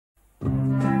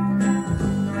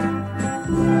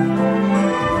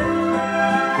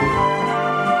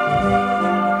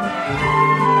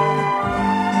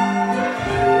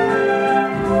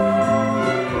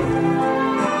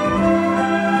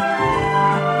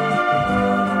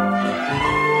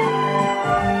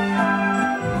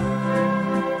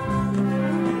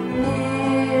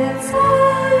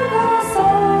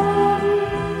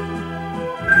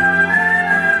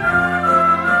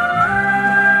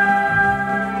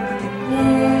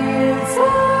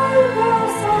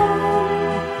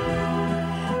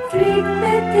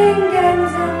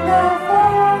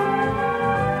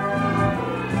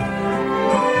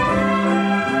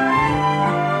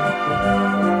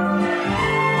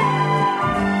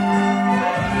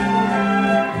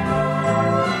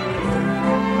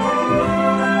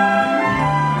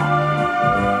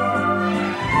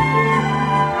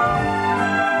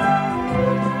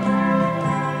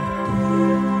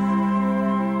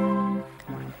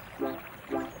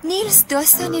نیلز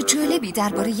داستان جالبی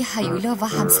درباره هیولا و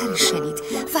همسرش شنید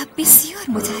و بسیار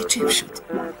متعجب شد.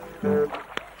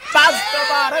 باز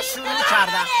دوباره شروع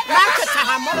کردم. من که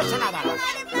تحملشو ندارم.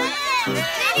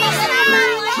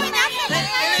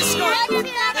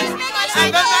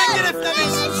 اول من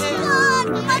گرفتمش.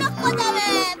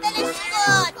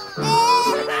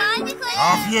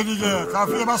 کافیه دیگه،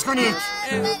 کافیه بس کنید.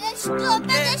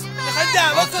 میخواید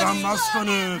دعوا کنید. بس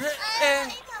کنید.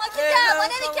 ما که دعوا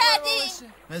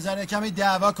نمی‌کردیم. بذار کمی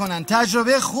دعوا کنن،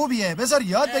 تجربه خوبیه. بذار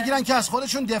یاد بگیرن که از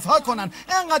خودشون دفاع کنن.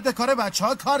 انقدر به کار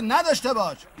بچه‌ها کار نداشته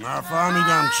باش.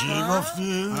 نفهمیدم چی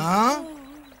گفتی؟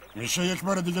 میشه یک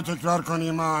بار دیگه تکرار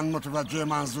کنی من متوجه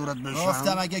منظورت بشم؟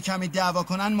 گفتم اگه کمی دعوا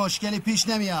کنن مشکلی پیش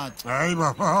نمیاد. ای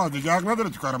بابا دیگه حق نداره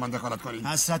تو کار من دخالت کنی.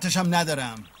 حسرتش هم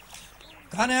ندارم.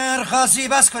 کنر خاصی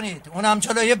بس کنید. اونم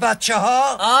جلوی بچه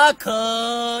ها.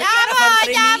 آکا یه نفر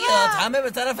میاد همه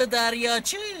به طرف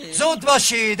دریاچه. زود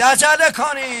باشید عجله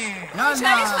کنید.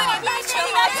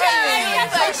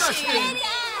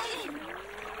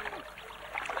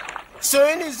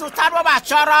 سوینی زودتر با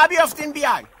بچه ها راه بیافتین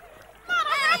بیای.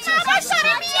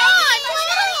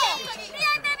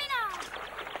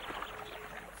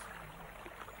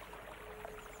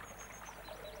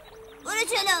 برو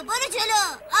جلو برو جلو.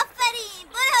 آفرین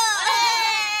برو.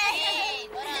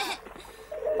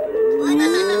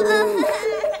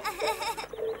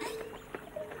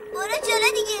 برو جلو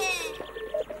دیگه.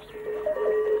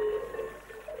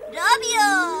 راه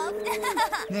بیافت.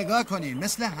 نگاه کنین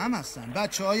مثل هم هستن،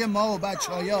 بچه‌های ما و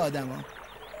بچه‌های آدما.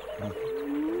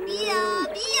 بیا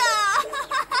بیا.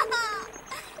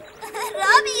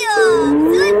 راه بیافت.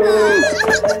 زود باش.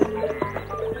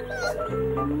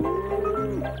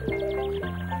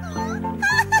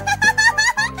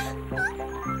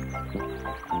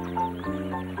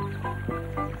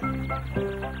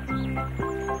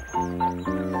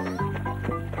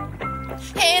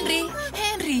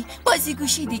 هنری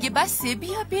بازیگوشی دیگه بسه،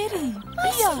 بیا بریم.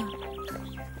 بیا.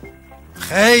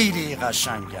 خیلی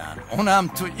قشنگن. اونم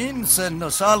تو این سن و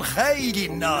سال خیلی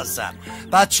نازن.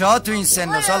 بچه ها تو این سن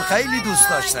و سال خیلی دوست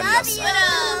داشتنی هستن.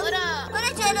 برو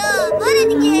جلو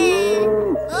برو دیگه.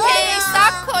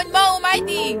 صبر کن ما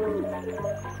اومدیم.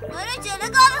 برو جلو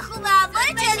گام خوبم.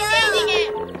 برو جلو دیگه.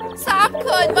 صبر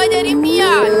کن ما داریم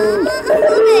میاد.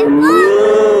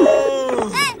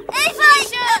 ای وای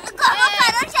گاما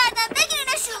فرار کردن.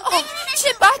 بگیرینشون.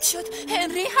 چه بد شد.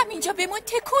 هنری همینجا بمون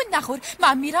تکون نخور.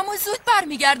 من میرم و زود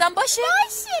برمیگردم. باشه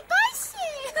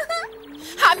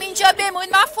همینجا بمون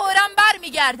من فوراً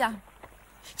برمیگردم.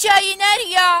 جایی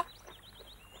نریا.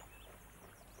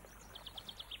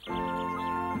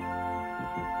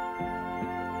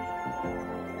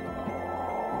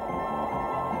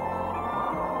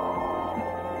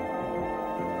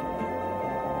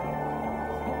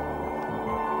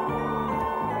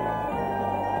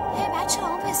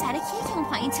 پسر کیه که اون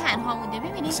پایین تنها مونده؟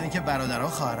 ببینید مثل اینکه برادرها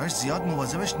خواهرهاش زیاد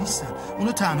مواظبش نیستن.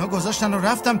 اونو تنها گذاشتن و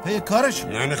رفتن پی کارش.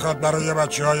 نمیخواد برای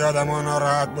بچه‌های آدما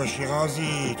ناراحت باشی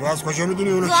قاضی. تو از کجا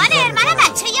میدونی اونو چیکار گانر میکنه؟ من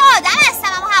بچه یه آدم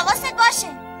هستم اما حواست باشه.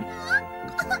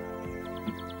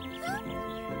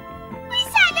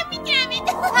 سلام میگیرم.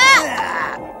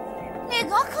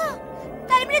 نگاه کن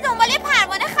داری میره دنبال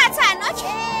پروانه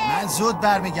خطرناکه. من زود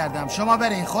برمیگردم. شما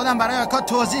برین، خودم برای آکا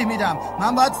توضیح میدم.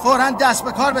 من باید فوراً دست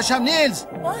به کار بشم. نیلز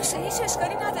باشه هیچ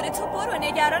اشکالی نداره. تو برو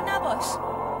نگران نباش.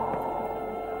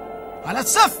 حالا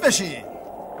صف بشی.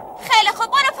 خیلی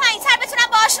خوب برو پایین‌تر بتونم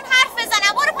باهاشون حرف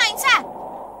بزنم. برو پایین‌تر.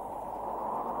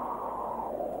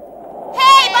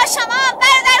 هی با شما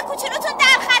برادر کوچولوتون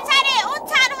در خطره. اون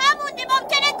تنها موندی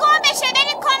ممکنه گم بشه.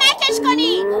 برید کمکش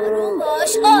کنی.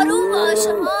 آروم باش.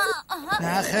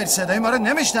 نه خیر صدای ما رو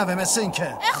نمیشنوه مثل این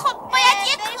که. خب باید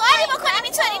یه کاری بکنیم.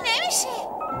 اینطوری نمیشه.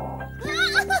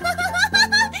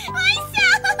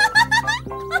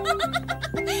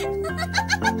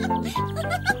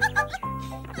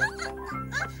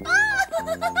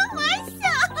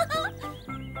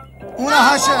 اون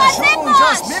هاشه. شما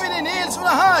اونجاست. میبینی نیلز اون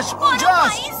هاش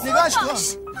اونجاست. نگاش کن.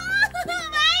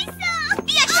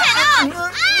 بیا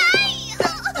کنار.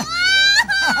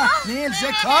 نیلز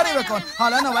یه کاری بکن.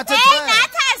 حالا نوبت توه. نه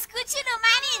ترس کوچولو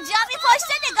من اینجا می پشت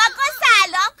نگاه کن.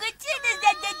 سلام کوچولو.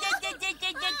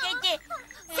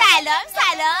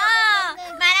 سلام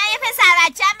منم یه پسر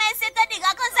بچه‌م مثل تو.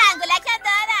 نگاه کن زنگولکم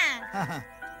دارم.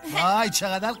 وای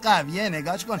چقدر قویه.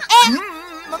 نگاش کن.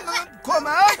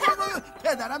 کمک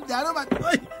پدرم در اومد.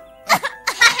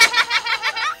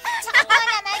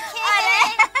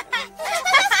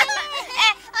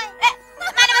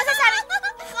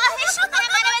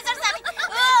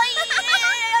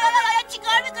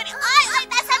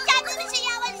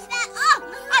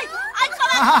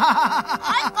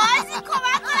 آی قاضی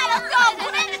کمک کن. الان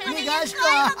دامونه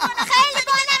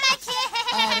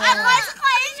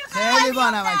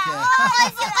نمکه.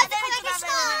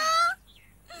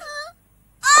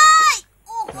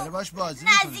 داره باش بازی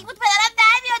میکنه. نزدیک بود پدرم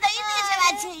در بیاد. این دیگه چه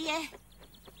بچه‌ایه؟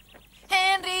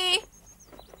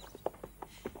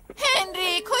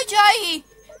 هنری کجایی؟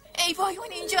 ای وای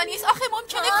اون اینجا نیست. آخه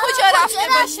ممکنه کجا رفته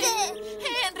باشه؟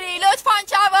 هنری لطفاً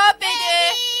جواب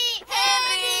بده.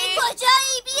 هنری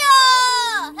کجایی؟ بیا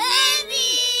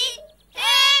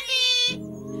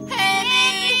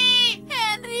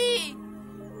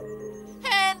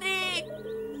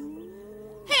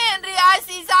هنری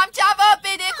عزیزم جواب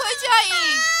بده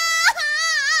کجایی؟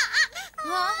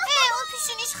 اون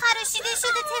پیشونیش خراشیده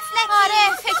شده تفلکی. آره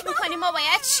فکر میکنی ما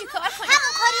باید چی کار کنیم؟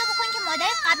 همون کاریو بکن که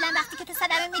مادرت قبلا وقتی که تو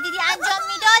صدمه میدیدی انجام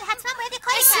میداد. حتما باید یه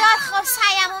کاری بسیار خوب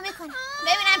سعیمو میکنم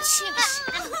ببینم چی میشه.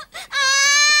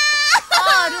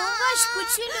 آروم باش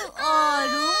کوچولو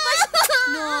آروم باش.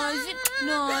 نازی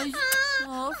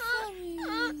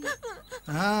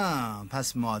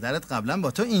پس مادرت قبلا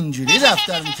با تو اینجوری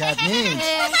رفتار میکرد نیست؟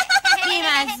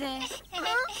 بیمزه.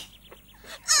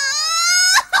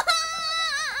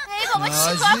 ای بابا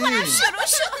چی کار کنم شروع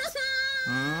شد.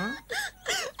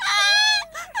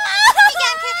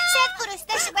 میگم که شاید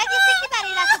گرسنه‌شه باید یه فکری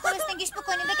برای رفع گرسنگیش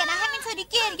بکنیم. بگنه همینطوری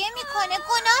گریه میکنه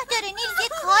گناه داره. نیلز یه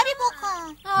کاری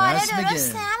بکن. آره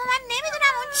درسته اما من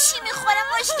نمیدونم اون چی میخوره.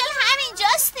 مشکل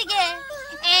همینجاست دیگه.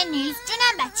 نیلز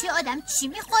جونم بچه آدم چی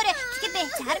میخوره تو که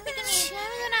بهتر میدونی. چه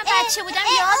میدونم بچه بودم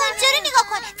یادم اونجا رو نگاه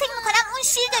کن. فکر میکنم اون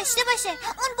شیر داشته باشه.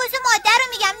 اون بوز مادر رو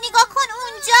میگم نگاه کن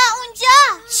اونجا.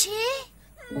 چی؟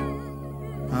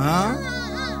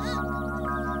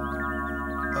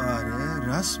 آره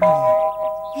راست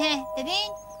میگه.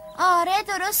 ببین آره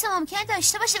درسته ممکنه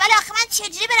داشته باشه ولی آخه من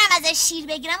چجوری برم ازش شیر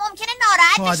بگیرم؟ ممکنه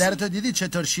ناراحت بشه. مادرتو دیدی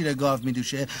چطور شیر گاو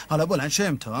میدوشه؟ حالا بلند شو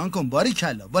امتحان کن. باری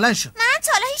کلا بلند شو. من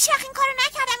تا حالا هیچ وقت این کارو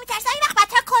نکردم. میترسم این وقت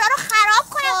بدتر کارا رو خراب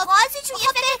کنم. قاضی چون یه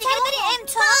بهتره بری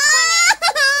امتحان کنی.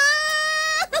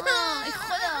 ای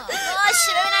خدا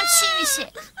باشه ببینم چی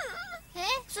میشه.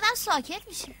 زودم ساکت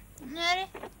میشه. آره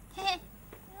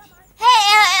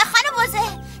خانم بوزه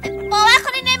باور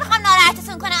کنید نمیخوام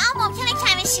ناراحتتون کنم اما ممکنه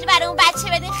کمی شیر برای اون بچه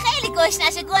بدین. خیلی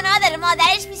گشنشه گناه داره.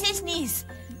 مادرش پیشش نیست.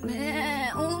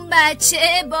 اون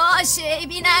بچه باشه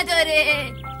عیبی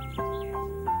نداره.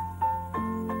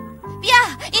 بیا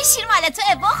این شیر مال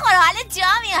توه بخور حالت جا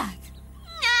میاد.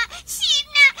 نه شیر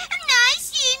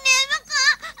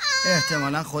نمیخوام.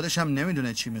 احتمالا خودش هم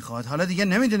نمیدونه چی میخواد. حالا دیگه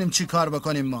نمیدونیم چی کار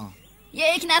بکنیم ما.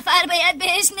 یک نفر باید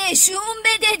بهش نشون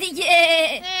بده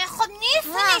دیگه. خب نیلز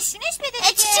نشونش بده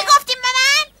دیگه. چی گفتیم به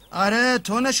من؟ آره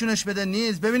تو نشونش بده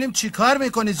نیلز ببینیم چی کار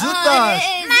میکنی. زود باش.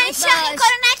 من هیچ این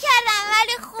کارو نکردم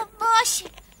ولی خب باشه.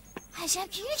 عجب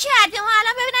گیری کردیم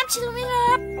الان ببینم چی رو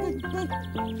میرم.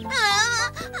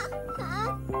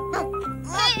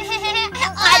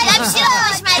 عجب شیر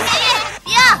خوشمزه.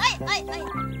 بیا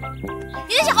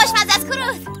دیدی چه خوشمزه است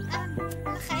کروت؟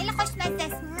 خیلی خوشمزه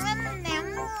است.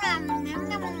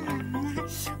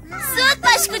 زود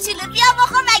باش کوچولو بیا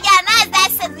بخور وگرنه از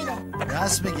دستت میره.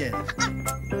 راست میگه.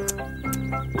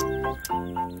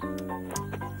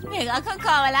 نگاه کن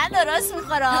کاملا درست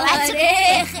میخوره.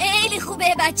 آره خیلی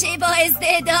خوبه بچه با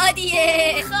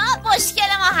استعدادیه. خب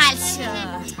مشکل ما حل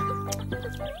شد.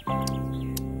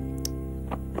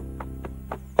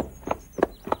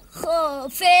 خب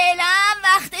فعلا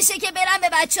وقتشه که برم به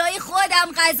بچهای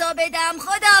خودم غذا بدم.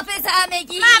 خداحافظ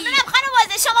همگی. ممنونم خانم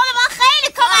بازه شما به ما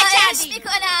خیلی کمک کردید.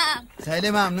 میکنم. خیلی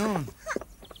ممنون.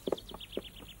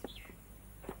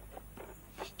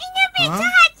 اینو به تو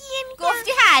هدیه میدم.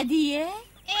 گفتی هدیه؟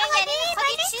 یعنی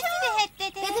میخوادی چیزی بهت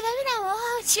بده؟ بده ببینم.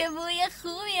 چه بوی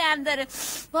خوبی هم داره.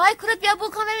 وای کروت بیا بو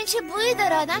کن ببین چه بویی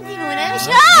داره. آدم دیوونه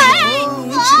میشه.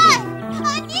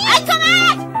 وای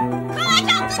کمک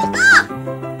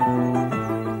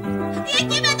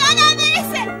یکی به دادم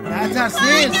برسه. نترس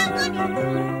نیلز.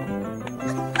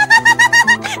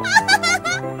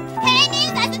 هی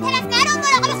نیلز از اون طرف نرو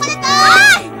مراقب خودت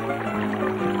باش.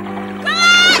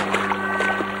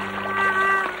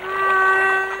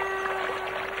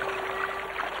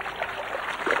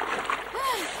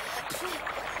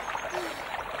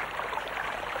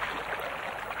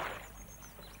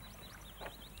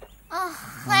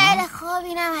 خیلی خوب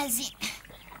اینم از این.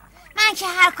 من که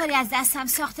هر کاری از دستم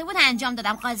ساخته بود انجام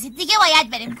دادم. قاضی دیگه باید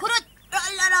بریم. کروت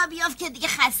را بیافت که دیگه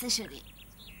خسته شدی.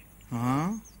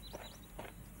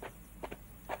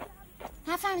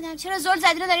 نفهمیدم چرا زل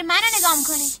زدی رو داری منو نگاه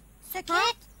میکنی؟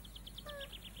 سکت.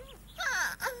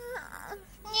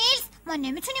 نیلز ما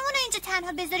نمیتونیم اونو اینجا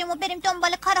تنها بذاریم و بریم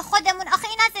دنبال کار خودمون. آخه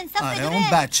این از انصاف بدونه. آره اون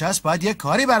بچه هست باید یه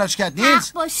کاری براش کرد نیلز.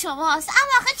 حق با شماست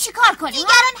اما آخه چی کار کنیم؟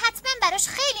 دیگران حتما براش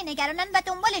خیلی نگرانن و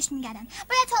دنبالش میگردن.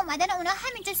 باید تا اومدن اونا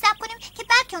همینجا صبر کنیم که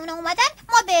بعد که اونا اومدن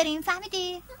ما بریم.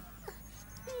 فهمیدی؟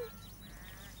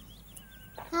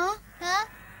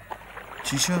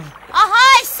 چی شد؟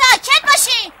 آهای ساکت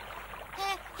باشی.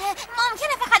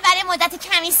 ممکنه فقط برای مدت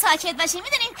کمی ساکت باشی.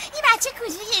 میدونین این بچه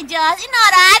کوچیک اینجاست، این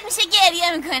ناراحت میشه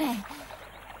گریه میکنه.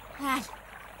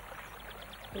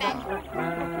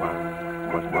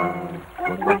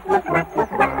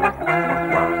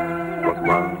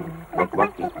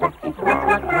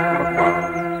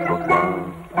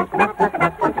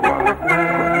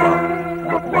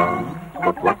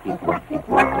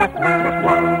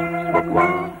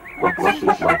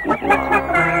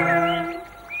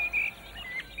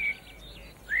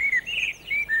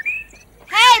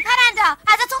 هی پرنده،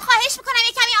 ازتون خواهش میکنم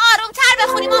یه کمی آرومتر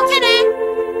بخونی، ممکنه؟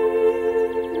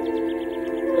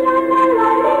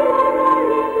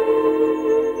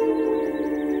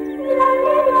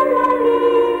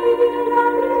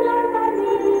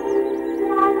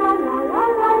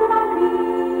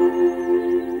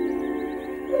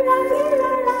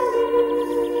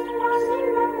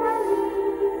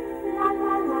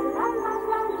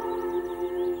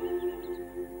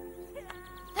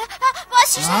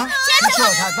 چی شد؟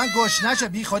 حتما گشنشه،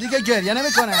 بی خودی که گریه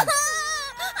نمیکنه. خیلی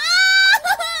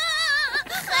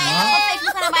خوب، فکر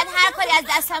میکنم باید هر کاری از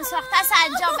دستم ساخته است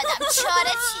انجام بدم.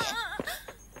 چاره چیه؟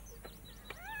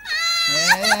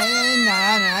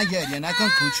 نه گریه نکن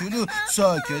کوچولو،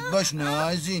 ساکت باش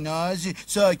نازی،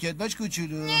 ساکت باش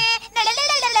کوچولو.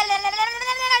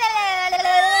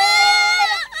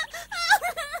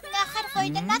 آخر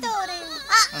فایده نداره.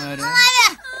 آره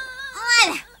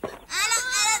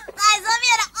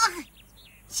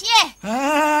چیه؟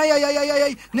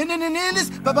 نه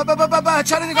نیلز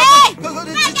بچه رو نگاه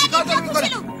کن. چی کار داری میکنه؟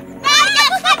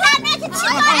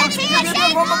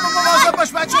 مواظب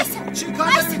باش بچه، چی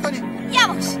کار داری میکنی؟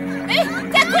 یواش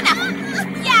تکون نکن،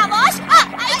 یواش.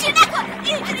 اینجوری نکن.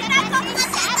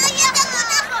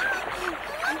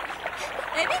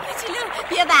 ببین کوچولو،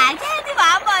 بیا برگردی با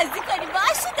هم بازی کنی.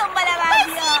 باشی دنبال من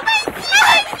بیا.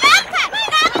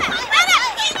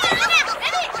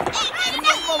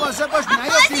 مواظب باش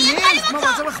نیافتی نیلز،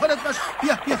 مواظب خودت باش.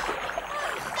 بیا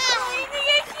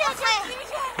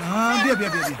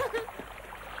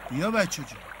بیا بچه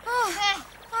جون.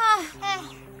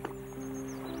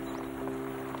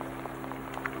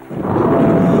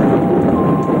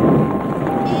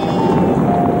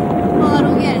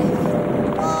 بارون گرفت.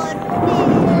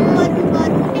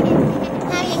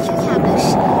 هم یکی کم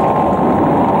داشت.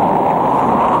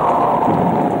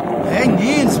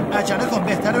 نیلز عجله کن،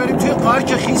 بهتره بریم توی قار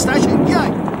که خیس نشیم.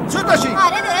 بیای زود باشیم.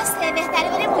 آره درسته، بهتره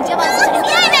بریم اونجا بازی کنیم.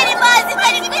 بیای بریم بازی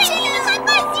کنیم. کوچولو میخواد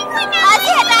بازی کنم. بازی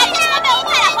هدایتش کن به اون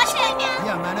طرف باشه.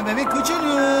 بیا منو ببین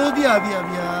کوچولو، بیا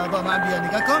با من بیا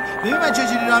نگاه کن. ببین من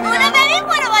چجوری راه میرم. اونو ببین،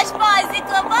 برو باش بازی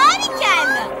کن.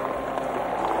 باریکلا.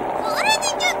 برو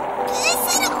دیگه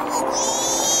پسر خوبی.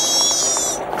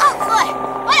 آخه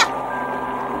برو.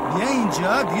 بیا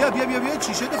اینجا، بیا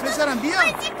چی شده پسرم؟ بیا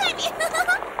بازی کنیم.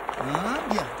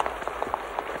 بیا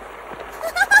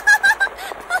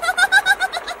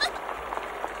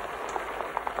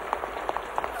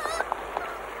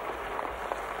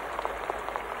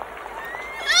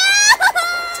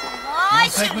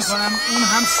فکر میکنم اون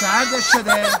هم سردش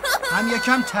شده هم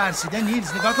یکم ترسیده.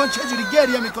 نیلز نگاه کن چجوری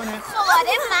گریه میکنه. خب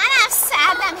آره منم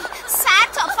سردمه، سر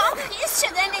تا پام خیس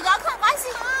شده. نگاه کن قاضی،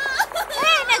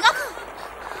 نگاه کن.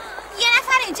 یه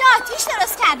نفر اینجا آتیش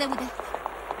درست کرده بوده.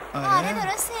 آره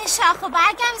درسته، شاخ و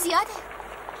برگم زیاده.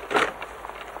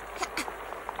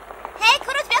 هی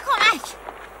کروت بیا کمک.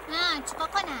 چیکار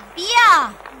کنم؟ بیا.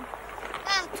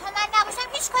 تو من نباشم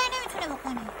هیچ کاری نمیتونه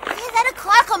بکنه. یه ذره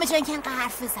کار کن به جای اینکه انقدر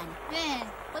حرف بزنی.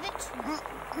 خودت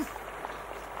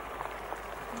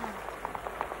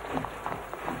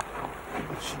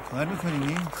چی کار میکنی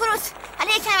نیلز؟ کروت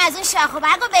حالا یکم از اون شاخ و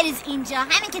برگو بریز اینجا.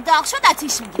 همین که داغ شد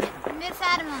آتیش میگیره.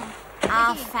 بفرما.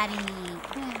 آفرین،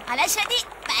 حالا شدی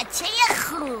بچه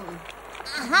خوب.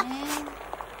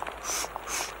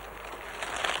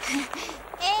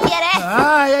 گره.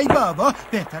 ای بابا،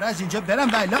 بهتر از اینجا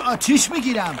برم ولی آتیش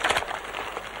میگیرم.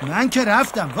 من که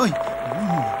رفتم. وای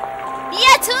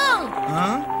بیا تو.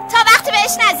 تا وقتی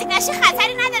بهش نزدیک نشی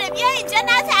خطری نداره. بیا اینجا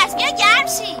نترس، بیا گرم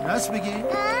شی. راست بگی؟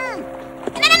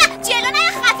 نه جلو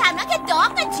نه، خطرناک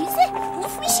داغ چیزه.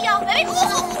 اوف میشی یا ببین.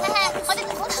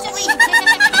 خودت خوش شوی.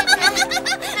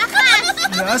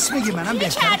 راست میگی، منم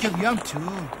بهتره که بیام تو.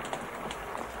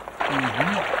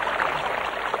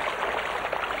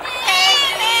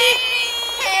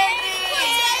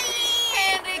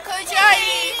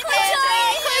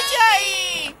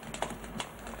 کجایی؟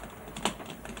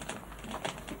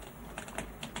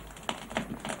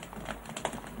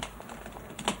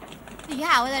 دیگه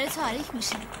هوا داره تاریک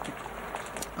میشه.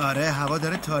 آره هوا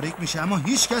داره تاریک میشه اما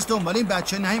هیچ کس دنبال این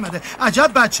بچه نیومده.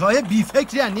 عجب بچهای بی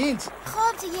فکری ان نیلز.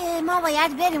 خب دیگه ما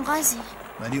باید بریم قاضی.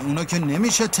 ولی اونو که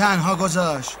نمیشه تنها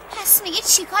گذاشت. پس میگه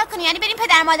چیکار کنی؟ یعنی بریم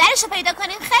پدر مادرشو پیدا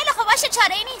کنیم؟ خیلی خوب باشه،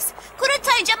 چاره ای نیست. کورو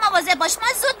تا اینجا مواظب باش، ما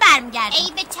زود برمیگردیم.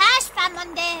 ای به چشم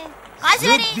فرمانده. قاضی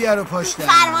بریم. زود بیارو پشتم.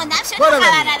 فرماندم شده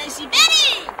خبر نداشتی.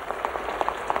 بریم.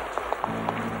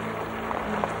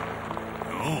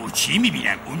 اوه چی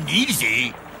میبینم؟ اون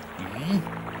نیلزه؟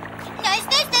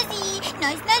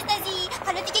 نایز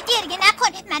حالا دیگه گریه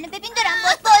نکن. منو ببین دارم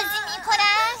باید بازی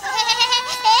میکنم.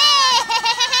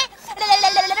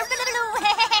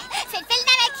 فلفل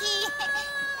نمکی.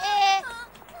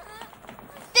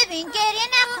 ببین گریه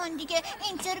نکن دیگه.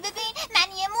 اینجا رو ببین، من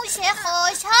یه موشه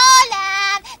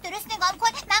خوشحالم. درست نگاه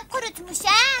کن، من کروت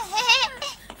موشم.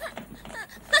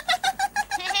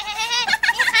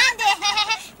 میخنده.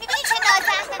 میبینی چه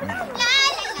نازم.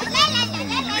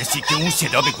 مثل که اون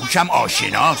صدا به گوشم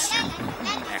آشناست.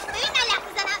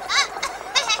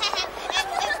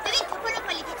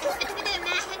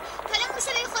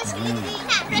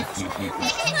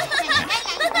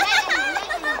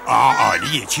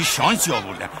 عالیه، چه شانسی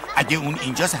آوردم. اگه اون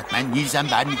اینجاست حتما نیلزم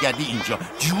برمیگرده اینجا.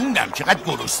 جونم چقدر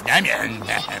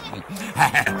گرسنمه.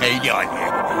 خیلی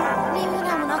عالیه.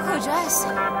 نمیدونم اونا کجا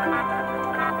هستن.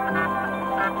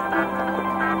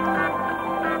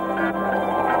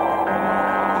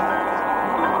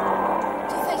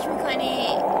 تو فکر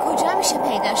میکنی کجا میشه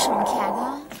پیداشون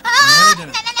کردم؟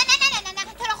 نمیدونم.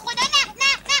 تو رو خدا نه.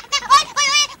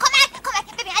 کمک.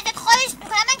 ببین ازت خواهش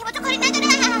میکنم، من که با تو کاری ندارم.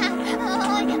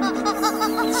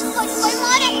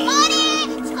 ماره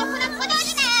چیکار کنم خدا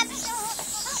دونم.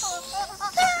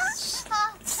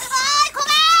 کمک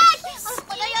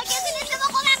خدایا کسی نیست ما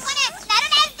کمک کنه. نرو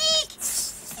نزدیک.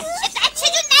 بچه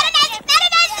جون نرو نزدیک.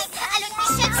 الان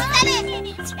میشه چی داره.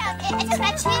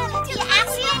 بچه یه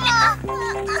اخیه.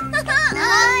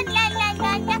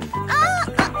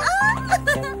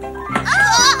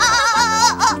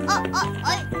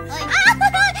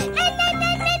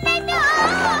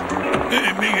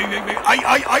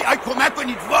 آی کمک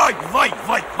کنید. وای هی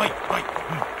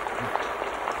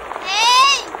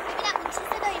ببینم اون چه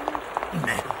صدایی بود.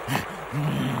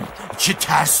 چه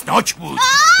ترسناک بود.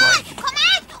 کمک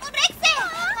اون رکسه.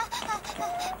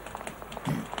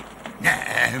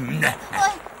 نه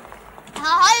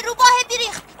های روباه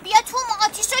بیریخت. بیا تو ما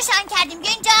آتیش روشن کردیم.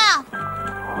 بیا اینجا.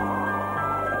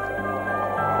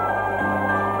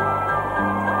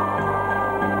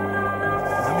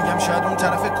 من میگم شاید اون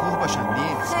طرف کوه باشن.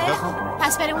 نیلز خیلی خوب،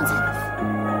 پس بریم اون طرف.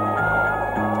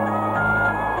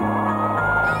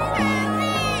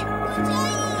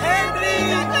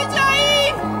 کجایی؟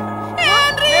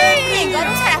 هنری انگار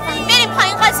اون طرف. بریم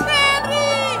پایین قاضی.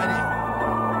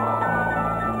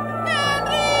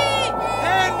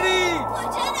 هنری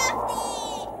کجا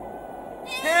رفتی؟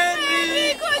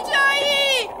 هنری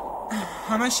کجایی؟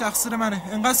 همه تقصیر منه.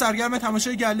 انقدر سرگرم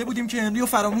تماشای گله بودیم که هنری رو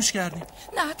فراموش کردیم.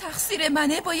 نه تقصیر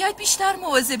منه، باید بیشتر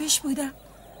مواظبش بودم.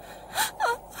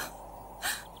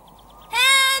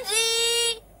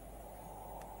 هنری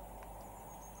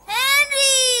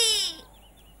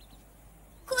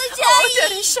کجایی؟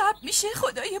 داره شب میشه.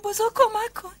 خدای بزرگ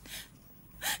کمک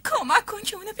کن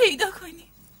که اونو پیدا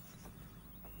کنی.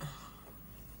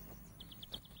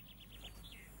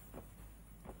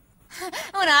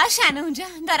 اونا شن اونجا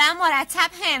دارن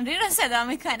مرتب هنری رو صدا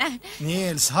میکنن.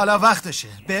 نیلز حالا وقتشه.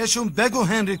 بهشون بگو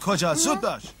هنری کجا. زود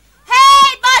باش.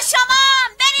 هی با شما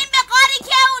بریم به غاری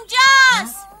که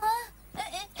اونجاست.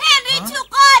 هنری تو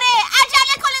غاره.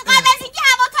 عجله کنین قبل از اینکه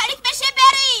هوا تاریک بشه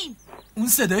بریم. اون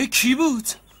صدای کی بود؟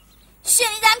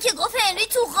 شنیدم که گفت هنری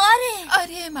تو غاره.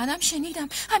 آره منم شنیدم،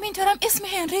 همینطورم اسم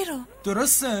هنری رو.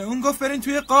 درسته، اون گفت برین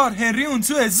توی غار. هنری اون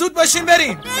توه. زود باشین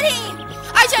بریم.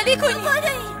 عجله کنیم.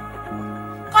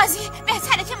 قاضی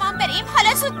بهتره که ما بریم.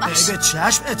 حالا زود باش. به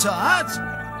چشم اطاعت.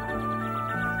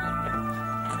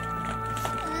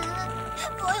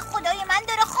 وای خدای من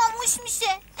داره خاموش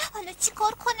میشه. حالا چی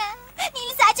کار کنم؟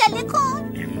 نیلز عجله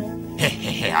کن.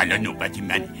 الان نوبتی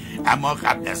من، اما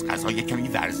قبل از غذا یه کمی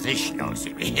ورزش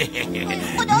لازمه.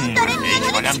 خدا اون داره میاد.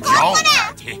 حالا چی کار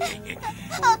کنم؟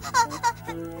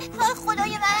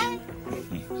 خدای من.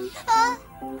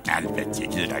 البته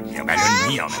که دارم میام. الان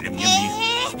میام.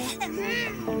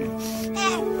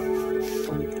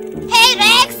 هی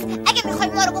رکس، اگه میخوای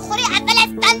ما رو بخوری اول از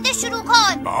دنده شروع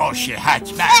کن. باشه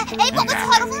حتما. ای بابا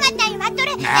تعارف اومد نیومد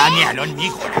داره. نه الان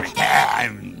میخورم.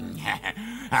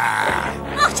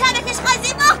 محکمتش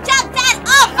قاضی، محکمتر.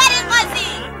 آفرین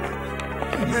قاضی.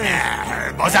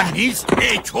 بازم نیست.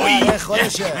 تویی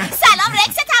خودشه. سلام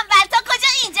رکس تنبل، تا کجا؟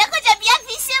 اینجا کجا؟ بیا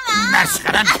پیش ما.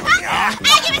 مسخرم.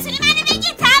 اگه بتونی منو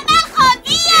بگی تنبل خب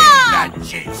بیا.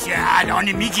 چه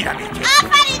الان میگیرم اینجا.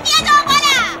 آفرین بیا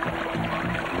دنبالم.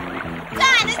 تو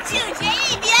هنوز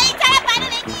جوجه‌ای. بیا این طرف منو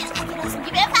بگیر. اگه راست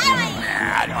میگی بفرمایید.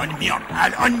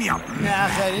 الان میام. نه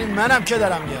خیلی منم که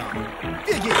دارم میام.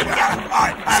 بگیر. نه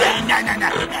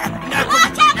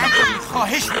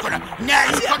خواهش میکنم. نه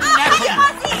این کارو نکن.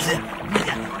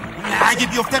 نه اگه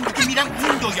بیفتم دیگه میرم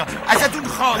اون دویا. ازتون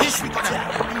خواهش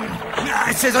میکنم.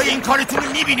 سزای این کارتون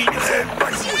رو میبینید.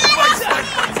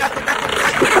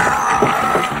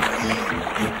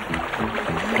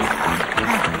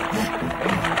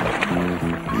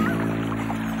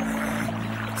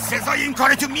 سزای این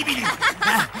کارتون میبینید.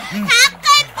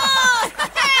 حقت بود.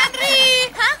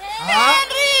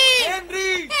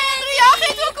 هنری آخه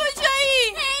تو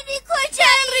کجایی؟ هنری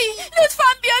کجایی؟ لطفاً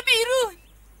بیا بیرون.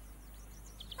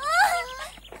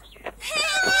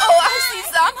 او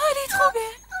عزیزم حالت خوبه؟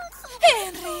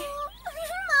 هنری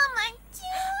مامان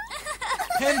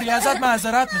جون. هنری ازت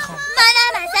معذرت میخوام.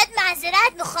 منم ازت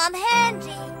معذرت میخوام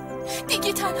هنری.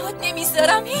 دیگه تنهات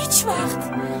نمیذارم هیچ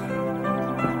وقت.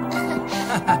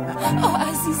 او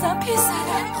عزیزم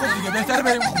پسرم. خب دیگه بهتره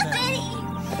بریم خونه.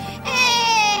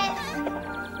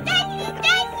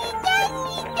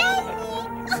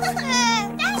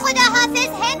 خدا حافظ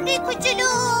هنری کوچولو.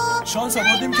 شانس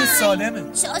آوردیم که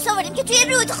سالمه. شانس آوردیم که توی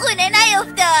رودخونه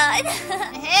نیفتاد.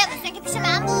 قصه که پیش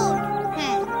من بود.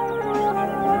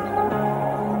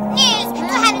 نیلز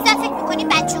تو هنوزم فکر میکنیم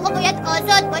بچه‌ها باید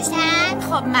آزاد باشن؟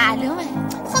 خب معلومه.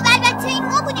 خب البته این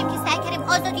ما بودیم که سعی کردیم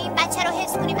آزادی این بچه رو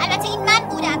حفظ کنیم. البته این من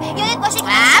بودم. یادت باشه که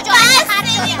شجاعت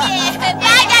خرده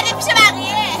برگردیم پیش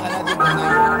بقیه.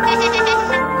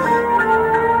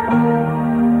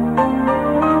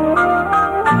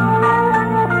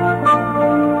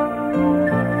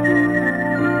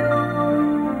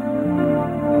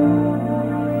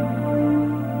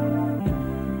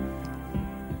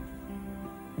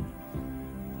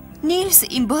 نیلز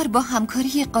این بار با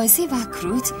همکاری قاضی و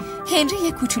کروت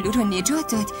هنری کوچولو رو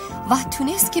نجات داد و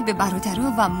تونست که به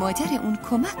برادرها و مادر اون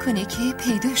کمک کنه که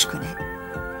پیداش کنه.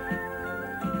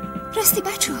 راستی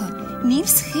بچه ها،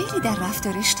 نیلز خیلی در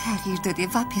رفتارش تغییر داده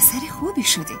و پسر خوبی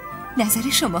شده. نظر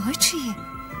شماها چیه؟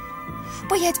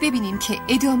 باید ببینیم که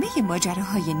ادامه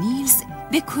ماجراهای نیلز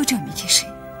به کجا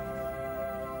میکشه.